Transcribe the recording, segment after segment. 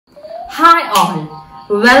Hi all,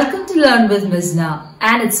 welcome to Learn with Mizna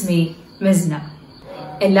and it's me, Mizna.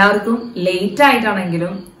 എല്ലാവർക്കും late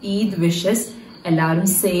ആയിട്ടാണെങ്കിലും Eid wishes. എല്ലാവരും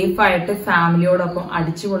safe ആയിട്ട് ഫാമിലിയോടൊപ്പം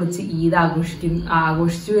അടിച്ചു പൊളിച്ച് ഈദ്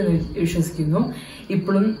ആഘോഷിച്ചു എന്ന് വിശ്വസിക്കുന്നു.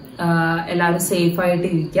 ഇപ്പോഴും എല്ലാവരും സേഫ് ആയിട്ട്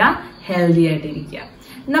ഇരിക്കുക, ഹെൽത്തി ആയിട്ട് ഇരിക്കുക.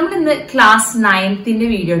 നമ്മൾ ഇന്ന് ക്ലാസ് 9th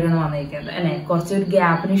വീഡിയോയിലാണ് വന്നിരിക്കുന്നത് അല്ലെ. കുറച്ചൊരു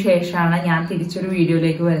ഗ്യാപ്പിന് ശേഷമാണ് ഞാൻ തിരിച്ചൊരു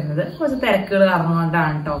വീഡിയോയിലേക്ക് വരുന്നത്. കുറച്ച് തിരക്കുകൾ കാരണം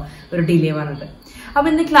കൊണ്ടാണ് കേട്ടോ ഒരു ഡിലേ വന്നത്. അപ്പൊ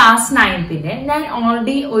ഇന്ന് ക്ലാസ് 9th ഞാൻ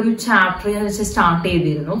ഓൾറെഡി ഒരു ചാപ്റ്റർ വെച്ച് സ്റ്റാർട്ട്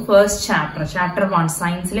ചെയ്തിരുന്നു. ഫസ്റ്റ് ചാപ്റ്റർ 1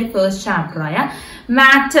 സയൻസിലെ ഫസ്റ്റ് ചാപ്റ്റർ ആയ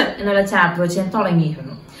മാറ്റർ എന്നുള്ള ചാപ്റ്റർ വെച്ച് ഞാൻ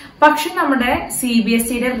തുടങ്ങിയിരുന്നു. പക്ഷെ നമ്മുടെ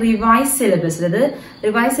CBSEയുടെ റിവൈസ്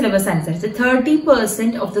സിലബസ് അനുസരിച്ച്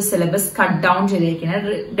 30% of the syllabus cut down ചെയ്തേക്കാണ്,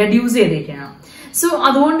 reduce ചെയ്തേക്കാണ്. So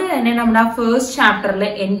അതുകൊണ്ട് തന്നെ നമ്മുടെ ഫസ്റ്റ് ചാപ്റ്ററിലെ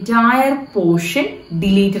എൻറ്റയർ പോർഷൻ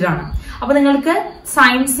ഡിലീറ്റഡ് ആണ്. അപ്പൊ നിങ്ങൾക്ക്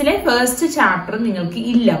സയൻസിലെ ഫസ്റ്റ് ചാപ്റ്റർ നിങ്ങൾക്ക്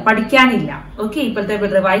പഠിക്കാനില്ല. ഓക്കെ, ഇപ്പോഴത്തെ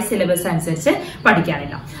റിവൈസ് സിലബസ് അനുസരിച്ച്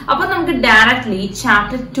പഠിക്കാനില്ല. അപ്പൊ നമുക്ക് ഡയറക്ട്ലി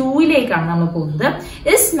ചാപ്റ്റർ 2ലേക്കാണ് നമ്മൾ പോകുന്നത്.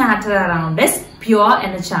 Is matter around is pure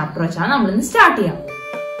എന്ന ചാപ്റ്റർ വെച്ചാണ് നമ്മൾ ഇന്ന് സ്റ്റാർട്ട് ചെയ്യാം.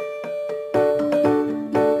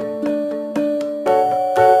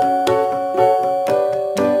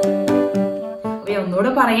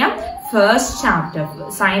 ഒന്നുകൂടെ പറയാം, first chapter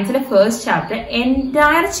സയൻസിലെ first chapter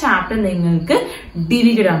entire chapter നിങ്ങൾക്ക്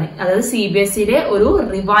ഡിലീറ്റഡ് ആണ്. അതായത് CBSEയുടെ ഒരു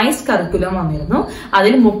റിവൈസ്ഡ് കറിക്കുലം വന്നിരുന്നു.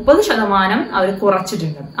 അതിൽ 30% അവർ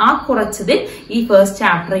കുറച്ചിട്ടുണ്ട്. ആ കുറച്ചതിൽ ഈ ഫസ്റ്റ്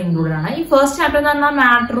ചാപ്റ്റർ ഇൻക്ലൂഡഡ് ആണ്. ഈ ഫസ്റ്റ് ചാപ്റ്റർ എന്ന് പറഞ്ഞാൽ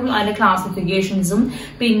മാറ്ററും അതിന്റെ ക്ലാസിഫിക്കേഷൻസും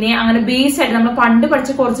പിന്നെ അങ്ങനെ ബേസ് ആയിട്ട് നമ്മൾ പണ്ട്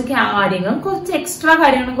പഠിച്ച കുറച്ച് കാര്യങ്ങളും കുറച്ച് എക്സ്ട്രാ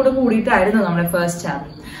കാര്യങ്ങളും കൂടെ കൂടിയിട്ടായിരുന്നു നമ്മുടെ ഫസ്റ്റ്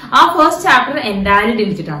ചാപ്റ്റർ. ആ ഫസ്റ്റ് ചാപ്റ്റർ എൻറ്റയർലി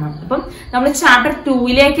ഡിലീറ്റഡ് ആണ്. അപ്പം നമ്മൾ ചാപ്റ്റർ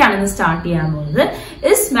 2ലേക്കാണ് ഇന്ന് സ്റ്റാർട്ട് ചെയ്യാൻ പോകുന്നത്.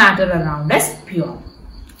 Is matter around is pure.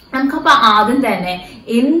 നമുക്കപ്പോ ആദ്യം തന്നെ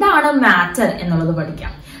എന്താണ് മാറ്റർ എന്നുള്ളത്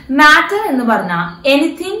പഠിക്കാം. മാറ്റർ എന്ന് പറഞ്ഞാൽ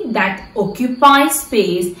anything that occupies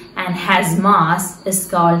space and has mass is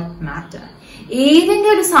called matter.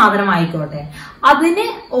 ഏതെങ്കിലും ഒരു സാധനം ആയിക്കോട്ടെ,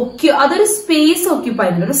 അതൊരു സ്പേസ് ഒക്യുപ്പൈ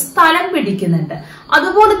ചെയ്യുന്നുണ്ട്, ഒരു സ്ഥലം പിടിക്കുന്നുണ്ട്.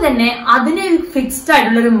 അതുപോലെ തന്നെ അതിന് ഫിക്സ്ഡ്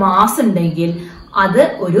ആയിട്ടുള്ള ഒരു മാസ് ഉണ്ടെങ്കിൽ അത്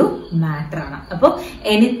ഒരു മാറ്റർ ആണ്. അപ്പൊ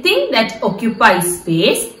anything that occupies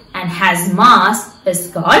space and has mass is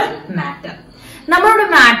called matter. നമ്മളുടെ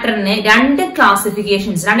മാറ്ററിന് രണ്ട്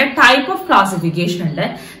ടൈപ്പ് ഓഫ് ക്ലാസിഫിക്കേഷൻ ഉണ്ട്.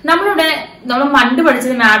 നമ്മൾ പണ്ട്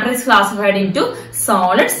പഠിച്ചത് matter is classified in to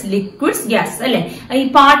solids, liquids, gas അല്ലെ. ഈ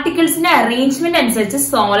പാർട്ടിക്കിൾസിന്റെ അറേഞ്ച്മെന്റ് അനുസരിച്ച്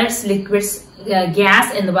സോളിഡ്സ്, ലിക്വിഡ്സ്,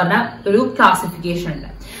 ഗ്യാസ് എന്ന് പറഞ്ഞ ഒരു ക്ലാസിഫിക്കേഷൻ ഉണ്ട്.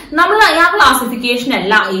 നമ്മൾ ആ ക്ലാസിഫിക്കേഷൻ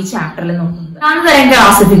അല്ല ഈ ചാപ്റ്ററിൽ നോക്കുന്നത്. തരം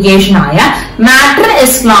ക്ലാസിഫിക്കേഷൻ ആയ matter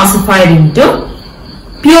is classified in to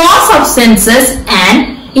pure substances and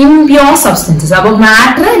impure substances. അപ്പൊ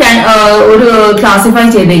മാറ്റർ ഒരു ക്ലാസിഫൈ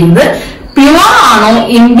ചെയ്തിരിക്കുന്നത് പ്യുവർ ആണോ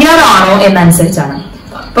ഇംപ്യുവർ ആണോ എന്നനുസരിച്ചാണ്.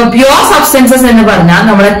 അപ്പൊ പ്യുവർ സബ്സ്റ്റൻസസ് എന്ന് പറഞ്ഞാൽ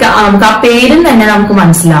നമുക്ക് ആ പേരിൽ തന്നെ നമുക്ക്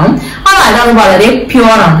മനസ്സിലാവും, അതായത് അത് വളരെ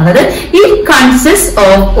പ്യുവർ ആണ്. അതായത് it consist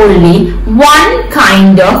of only one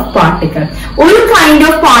kind of particle. ഒരു കൈൻഡ്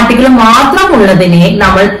ഓഫ് പാർട്ടിക്കിൾ മാത്രമുള്ളതിനെ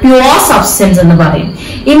നമ്മൾ പ്യുവർ സബ്സ്റ്റൻസ് എന്ന് പറയും.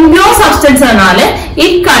 ഇംപ്യുവർ സബ്സ്റ്റൻസ് എന്നാൽ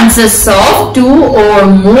it consist of 2 or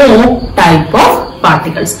more type of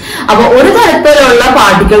particles. അപ്പൊ ഒരു തരത്തിലുള്ള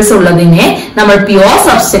പാർട്ടിക്കിൾസ് ഉള്ളതിനെ നമ്മൾ പ്യുവർ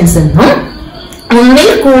സബ്സ്റ്റൻസ് എന്നും ഒന്നിൽ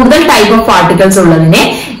കൂടുതൽ ടൈപ്പ് ഓഫ് പാർട്ടിക്കിൾസ് ഉള്ളതിനെ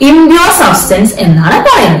ഇംപ്യുവർ സബ്സ്റ്റൻസ് എന്നാണ്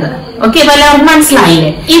പറയുന്നത്. ഓക്കെ, അപ്പൊ എല്ലാവർക്കും മനസ്സിലായില്ലേ?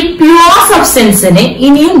 ഈ പ്യുവർ സബ്സ്റ്റൻസിന്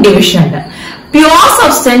ഇനിയും ഡിവിഷൻ ഉണ്ട്. Pure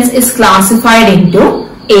substance is classified in to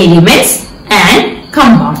elements and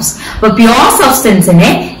compounds. അപ്പൊ പ്യുവർ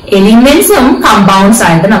സബ്സ്റ്റൻസിനെ എലിമെന്റ്സും കമ്പൗണ്ട്സ്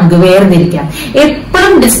ആയിട്ട് നമുക്ക് വേർതിരിക്കാം.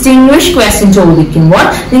 എപ്പോഴും ഡിസ്റ്റിംഗ്വിഷ് ക്വസ്റ്റ്യൻ ചോദിക്കുമ്പോൾ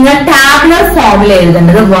നിങ്ങൾ ടാബുലർ ഫോമിൽ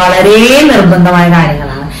എഴുതേണ്ടത് വളരെ നിർബന്ധമായ കാര്യങ്ങളാണ്.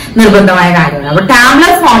 അപ്പൊ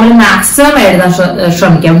ടാബുലർ ഫോമിൽ മാക്സിമം എഴുതാൻ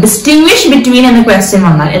ശ്രമിക്കാം. ഡിസ്റ്റിംഗ്വിഷ് ബിറ്റ്വീൻ എന്ന ക്വസ്റ്റ്യൻ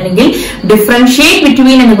വന്നാൽ അല്ലെങ്കിൽ ഡിഫറൻഷിയേറ്റ്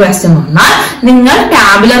ബിറ്റ്വീൻ എന്ന ക്വസ്റ്റ്യൻ വന്നാൽ നിങ്ങൾ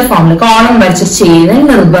ടാബുലർ ഫോമിൽ കോളം വരച്ച് ചെയ്യുന്നത്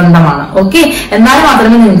നിർബന്ധമാണ്. ഓക്കെ, എന്നാൽ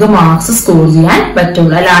മാത്രമേ നിങ്ങൾക്ക് മാർക്സ് സ്കോർ ചെയ്യാൻ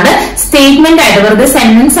പറ്റുള്ളൂ. അല്ലാണ്ട് സ്റ്റേറ്റ്മെന്റ് ആയിട്ട് വെറുതെ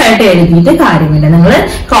സെന്റൻസ് ആയിട്ട് എഴുതിയിട്ട് കാര്യമില്ല. നിങ്ങൾ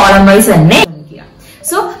കോളം വൈസ് തന്നെ.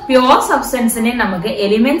 സോ പ്യുവർ സബ്സ്റ്റൻസിനെ നമുക്ക്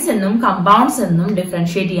എലിമെന്റ്സ് എന്നും കമ്പൗണ്ട്സ് എന്നും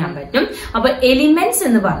ഡിഫറൻഷിയേറ്റ് ചെയ്യാൻ പറ്റും. അപ്പൊ എലിമെന്റ്സ്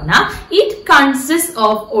എന്ന് പറഞ്ഞാൽ it consist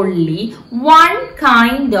of only one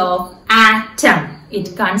kind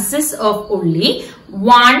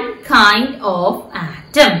of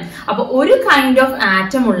atom. അപ്പൊ ഒരു കൈൻഡ് ഓഫ്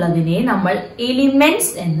ആറ്റം ഉള്ളതിനെ നമ്മൾ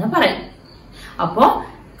എലിമെന്റ്സ് എന്ന് പറയും. അപ്പോ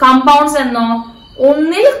കമ്പൗണ്ട്സ് എന്നോ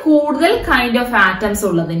ഒന്നിൽ കൂടുതൽ കൈൻഡ് ഓഫ് ആറ്റംസ്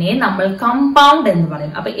ഉള്ളതിനെ നമ്മൾ കമ്പൗണ്ട് എന്ന്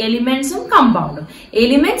പറയും. അപ്പൊ എലിമെന്റ്സും കമ്പൗണ്ടും.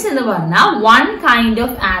 എലിമെന്റ്സ് എന്ന് പറഞ്ഞാൽ one kind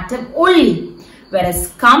of atom only, whereas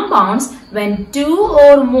compounds when 2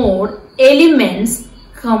 or more elements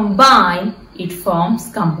combine it forms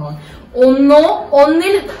compound.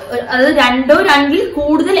 രണ്ടിൽ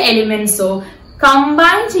കൂടുതൽ എലിമെന്റ്സോ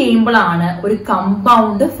കമ്പൈൻ ചെയ്യുമ്പോഴാണ് ഒരു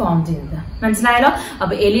കമ്പൗണ്ട് ഫോം ചെയ്യുന്നത്. മനസ്സിലായല്ലോ?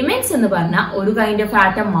 അപ്പൊ എലിമെന്റ്സ് എന്ന് പറഞ്ഞാൽ ഒരു കൈൻഡ് ഓഫ്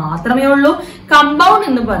ആറ്റം മാത്രമേ ഉള്ളൂ. കമ്പൗണ്ട്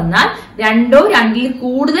എന്ന് പറഞ്ഞാൽ രണ്ടോ രണ്ടിൽ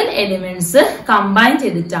കൂടുതൽ എലിമെന്റ്സ് കമ്പൈൻ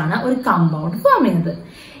ചെയ്തിട്ടാണ് ഒരു കമ്പൗണ്ട് ഫോം ചെയ്യുന്നത്.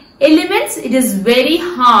 Elements it is very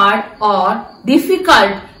hard or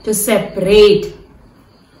difficult to separate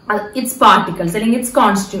it's particles അല്ലെങ്കിൽ ഇറ്റ്സ്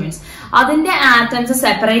കോൺസ്റ്റിറ്റ്യൂവൻസ്. അതിന്റെ ആറ്റംസ്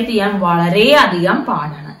സെപ്പറേറ്റ് ചെയ്യാൻ വളരെയധികം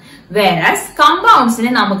പാടാണ്. വേറസ്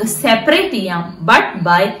കമ്പൗണ്ട്സിനെ നമുക്ക് സെപ്പറേറ്റ് ചെയ്യാം but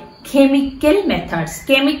by chemical methods.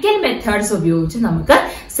 Chemical methods ഉപയോഗിച്ച് നമുക്ക്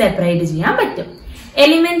സെപ്പറേറ്റ് ചെയ്യാൻ പറ്റും.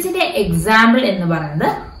 എലിമെന്റ്സിന്റെ എക്സാമ്പിൾ എന്ന് പറയുന്നത്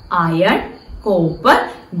iron, copper,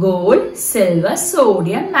 gold, silver,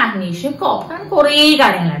 sodium, magnesium, copper, കുറെ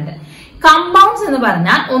കാര്യങ്ങളുണ്ട്. കമ്പൗണ്ട്സ് എന്ന്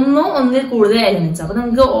പറഞ്ഞാൽ ഒന്നിൽ കൂടുതൽ എലിമെന്റ്സ്. അപ്പൊ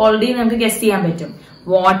നമുക്ക് ഗസ് ചെയ്യാൻ പറ്റും.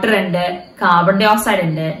 വാട്ടർ ഉണ്ട്, കാർബൺ ഡൈ ഓക്സൈഡ്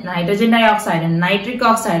ഉണ്ട്, നൈട്രജൻ ഡൈ ഓക്സൈഡ് ഉണ്ട്, നൈട്രിക്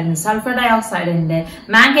ഓക്സൈഡ് ഉണ്ട്, സൾഫർ ഡൈ ഓക്സൈഡ് ഉണ്ട്,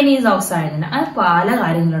 മാംഗനീസ് ഓക്സൈഡ് ഉണ്ട്, അങ്ങനെ പല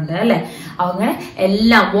കാര്യങ്ങളുണ്ട് അല്ലെ. അങ്ങനെ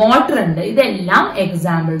എല്ലാം വാട്ടർ ഉണ്ട്. ഇതെല്ലാം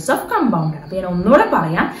എക്സാമ്പിൾസ് ഓഫ് കമ്പൗണ്ട് ആണ്. അപ്പൊ ഞാൻ ഒന്നുകൂടെ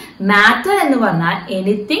പറയാം. മാറ്റർ എന്ന് പറഞ്ഞാൽ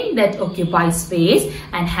anything that ഓക്യുപൈസ് space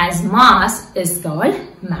and has mass is called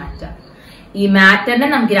matter. ഈ മാറ്ററിനെ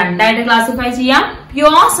നമുക്ക് രണ്ടായിട്ട് ക്ലാസിഫൈ ചെയ്യാം.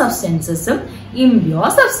 Pure സബ്സ്റ്റൻസസും impure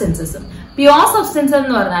സബ്സ്റ്റൻസസും. പ്യുവർ സബ്സ്റ്റൻസ്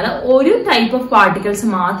എന്ന് പറഞ്ഞാൽ ഒരു ടൈപ്പ് ഓഫ് പാർട്ടിക്കിൾസ്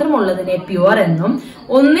മാത്രമുള്ളതിനെ പ്യുവർ എന്നും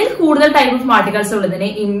ഒന്നിൽ കൂടുതൽ ടൈപ്പ് ഓഫ് പാർട്ടിക്കിൾസ് ഉള്ളതിനെ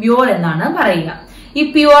ഇംപ്യുവർ എന്നാണ് പറയുക. ഈ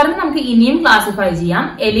പ്യുവറിനെ നമുക്ക് ഇനിയും ക്ലാസിഫൈ ചെയ്യാം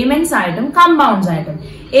എലിമെന്റ്സ് ആയിട്ടും കമ്പൗണ്ട്സ് ആയിട്ടും.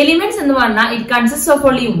 എലിമെന്റ്സ് എന്ന് പറഞ്ഞാൽ it consist of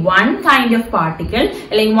only one kind of particle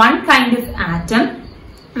അല്ലെങ്കിൽ one kind of atom.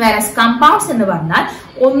 Whereas compounds എന്ന് പറഞ്ഞാൽ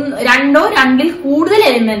രണ്ടോ രണ്ടിൽ കൂടുതൽ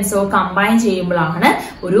എലിമെന്റ്സോ കമ്പൈൻ ചെയ്യുമ്പോഴാണ്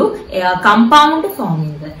ഒരു കമ്പൗണ്ട് ഫോം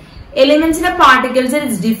ചെയ്യുന്നത്. എലിമെന്റ്സിന്റെ particles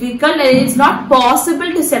it's difficult, it's not possible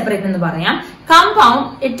to separate എന്ന് പറയാം. കമ്പൗണ്ട്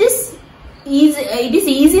ഇറ്റ് ഈസ്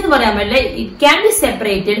ഈസി എന്ന് പറയാൻ പറ്റില്ല. It can be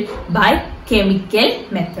separated by chemical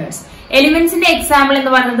methods. എലിമെന്റ്സിന്റെ example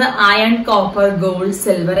എന്ന് പറയുന്നത് അയൺ, കോപ്പർ, ഗോൾഡ്,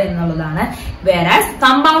 സിൽവർ എന്നുള്ളതാണ്. വേറാസ്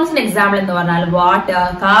കമ്പൗണ്ട്സിന്റെ എക്സാമ്പിൾ എന്ന് പറഞ്ഞാൽ water,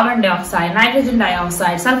 carbon dye oxide, nitrogen dye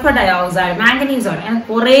oxide, sulphur dye oxide, manganese oxide, അങ്ങനെ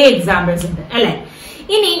കുറെ എക്സാമ്പിൾസ് ഉണ്ട് അല്ലെ.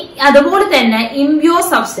 ഇനി അതുപോലെ തന്നെ ഇംപ്യൂർ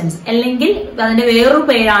സബ്സ്റ്റൻസ് അല്ലെങ്കിൽ അതിന്റെ വേറൊരു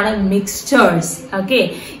പേരാണ് മിക്സ്ചേഴ്സ്. ഓക്കെ,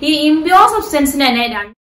 ഈ ഇംപ്യൂർ സബ്സ്റ്റൻസിന് തന്നെ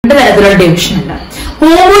രണ്ട് തരത്തിലുള്ള ഡിവിഷൻ ഉണ്ട്.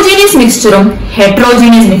 Homogeneous മിക്സ്ചറും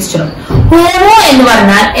heterogeneous മിക്സ്ചറും. ഹോമോ എന്ന്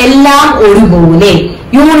പറഞ്ഞാൽ എല്ലാം ഒരുപോലെ,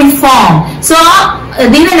 യൂണിഫോം. സോ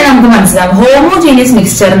ഇതിൽ തന്നെ നമുക്ക് മനസ്സിലാവും ഹോമോജീനിയസ്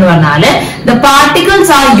മിക്സ്ചർ എന്ന് പറഞ്ഞാൽ the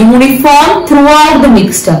particles R uniform through out the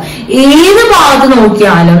mixture. ഏത് ഭാഗത്ത്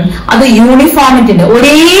നോക്കിയാലും അത് യൂണിഫോമിറ്റി ഉണ്ട്,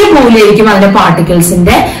 ഒരേപോലെ ആയിരിക്കും അതിന്റെ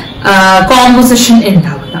പാർട്ടിക്കിൾസിന്റെ കോമ്പോസിഷൻ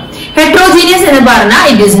ഉണ്ടാവുക. ഹെട്രോജീനിയസ് എന്ന് പറഞ്ഞാൽ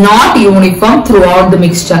it is not uniform through out the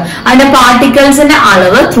mixture. അതിന്റെ പാർട്ടിക്കിൾസിന്റെ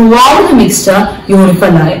അളവ് through out the mixture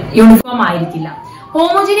uniform ആയിരിക്കില്ല.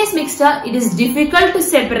 Homogeneous mixture, it is difficult to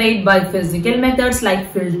separate by physical methods like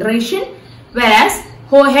filtration, whereas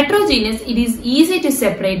heterogeneous, it is easy to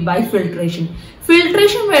separate by filtration.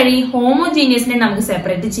 Filtration വഴി homogeneousനെ നമുക്ക്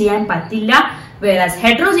separate ചെയ്യാൻ പറ്റില്ല, whereas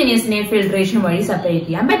heterogeneousനെ filtration വഴി separate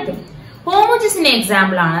ചെയ്യാൻ പറ്റും. Homogeneousന്റെ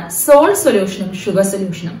example ആണ് salt സൊല്യൂഷനും ഷുഗർ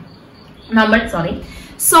സൊല്യൂഷനും.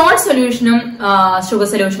 സോൾട്ട് സൊല്യൂഷനും ഷുഗർ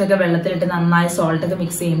സൊല്യൂഷനും ഒക്കെ വെള്ളത്തിലിട്ട് നന്നായി സോൾട്ട് ഒക്കെ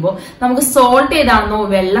മിക്സ് ചെയ്യുമ്പോൾ നമുക്ക് സോൾട്ട് ഏതാണെന്നോ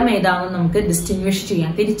വെള്ളം ഏതാണെന്നോ നമുക്ക് ഡിസ്റ്റിങ്വിഷ്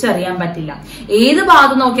ചെയ്യാൻ, തിരിച്ചറിയാൻ പറ്റില്ല. ഏത്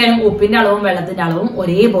ഭാഗത്ത് നോക്കിയാലും ഉപ്പിന്റെ അളവും വെള്ളത്തിന്റെ അളവും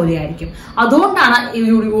ഒരേപോലെ ആയിരിക്കും. അതുകൊണ്ടാണ്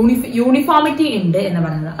യൂണിഫോമിറ്റി ഉണ്ട് എന്ന്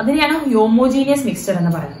പറയുന്നത്. അതിനെയാണ് ഹോമോജീനിയസ് മിക്സ്ചർ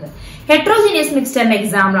എന്ന് പറയുന്നത്. ഹെട്രോജീനിയസ് മിക്സ്ചറിന്റെ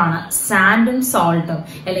എക്സാമ്പിൾ ആണ് സാൻഡും സോൾട്ടും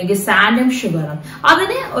അല്ലെങ്കിൽ സാൻഡും ഷുഗറും.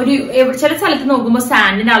 അതിന് ചില സ്ഥലത്ത് നോക്കുമ്പോൾ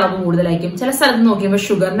സാൻഡിന്റെ അളവ് കൂടുതലായിരിക്കും, ചില സ്ഥലത്ത് നോക്കുമ്പോൾ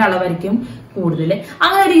ഷുഗറിന്റെ അളവായിരിക്കും കൂടുതൽ.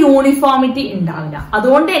 അങ്ങനെ ഒരു യൂണിഫോമിറ്റി ഉണ്ടാവില്ല.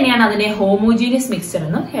 അതുകൊണ്ട് തന്നെയാണ് അതിനെ ഹോമോജീനിയസ് മിക്സ്ചർ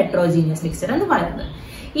എന്നും ഹെട്രോജീനിയസ് മിക്സ്ചർ എന്ന് പറയുന്നത്.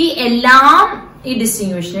 ഈ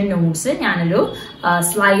ഡിസ്റ്റിങ്വിഷന് നോട്ട്സ് ഞാനൊരു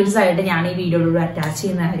സ്ലൈഡ്സ് ആയിട്ട് ഞാൻ ഈ വീഡിയോയിലൂടെ അറ്റാച്ച്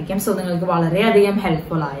ചെയ്യുന്നതായിരിക്കും. സോ നിങ്ങൾക്ക് വളരെയധികം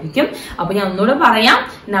ഹെൽപ്ഫുൾ ആയിരിക്കും. അപ്പൊ ഞാൻ ഒന്നുകൂടെ പറയാം,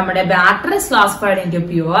 നമ്മുടെ batter is classified into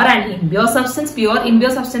pure and impure substance.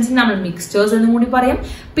 Impure സബ്സ്റ്റൻസിന് നമ്മൾ മിക്സ്ചേഴ്സ് എന്നും കൂടി പറയും.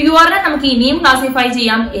 പ്യുവറിനെ നമുക്ക് ഇനിയും ക്ലാസിഫൈ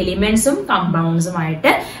ചെയ്യാം എലിമെന്റ്സും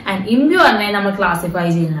കമ്പൗണ്ട്സുമായിട്ട്. ആൻഡ് ഇംപ്യൂറിനെ നമ്മൾ ക്ലാസിഫൈ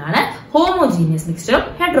ചെയ്യുന്നതാണ് ഹോമോജീനിയസ് മിക്സ്ചറും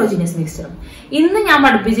ഹെട്രോജീനിയസ് മിക്സ്ചറും. ഇന്ന് ഞാൻ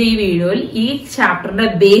പഠിപ്പിച്ച ഈ വീഡിയോയിൽ ഈ ചാപ്റ്ററിന്റെ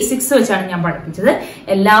ബേസിക്സ് വെച്ചാണ് ഞാൻ പഠിപ്പിച്ചത്.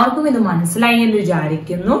 എല്ലാവർക്കും ഇത് മനസ്സിലായി എന്ന്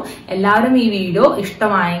വിചാരിക്കുന്നു. എല്ലാവരും ഈ വീഡിയോ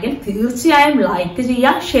ഇഷ്ടമായെങ്കിൽ തീർച്ചയായും ലൈക്ക്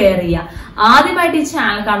ചെയ്യുക, ഷെയർ ചെയ്യുക. ആദ്യമായിട്ട് ഈ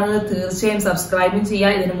ചാനൽ കാണുന്നത് തീർച്ചയായും സബ്സ്ക്രൈബും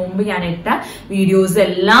ചെയ്യുക. ഇതിനു മുമ്പ് ഞാൻ ഇട്ട വീഡിയോസ്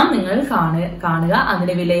എല്ലാം നിങ്ങൾ കാണുക.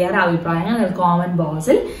 അതിന്റെ വിലയേറെ അഭിപ്രായങ്ങൾ നിങ്ങൾ കോമന്റ്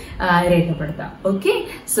ബോക്സിൽ രേഖപ്പെടുത്താം. Okay,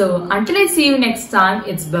 so until I see you next time,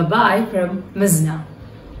 it's bye bye from Mizna.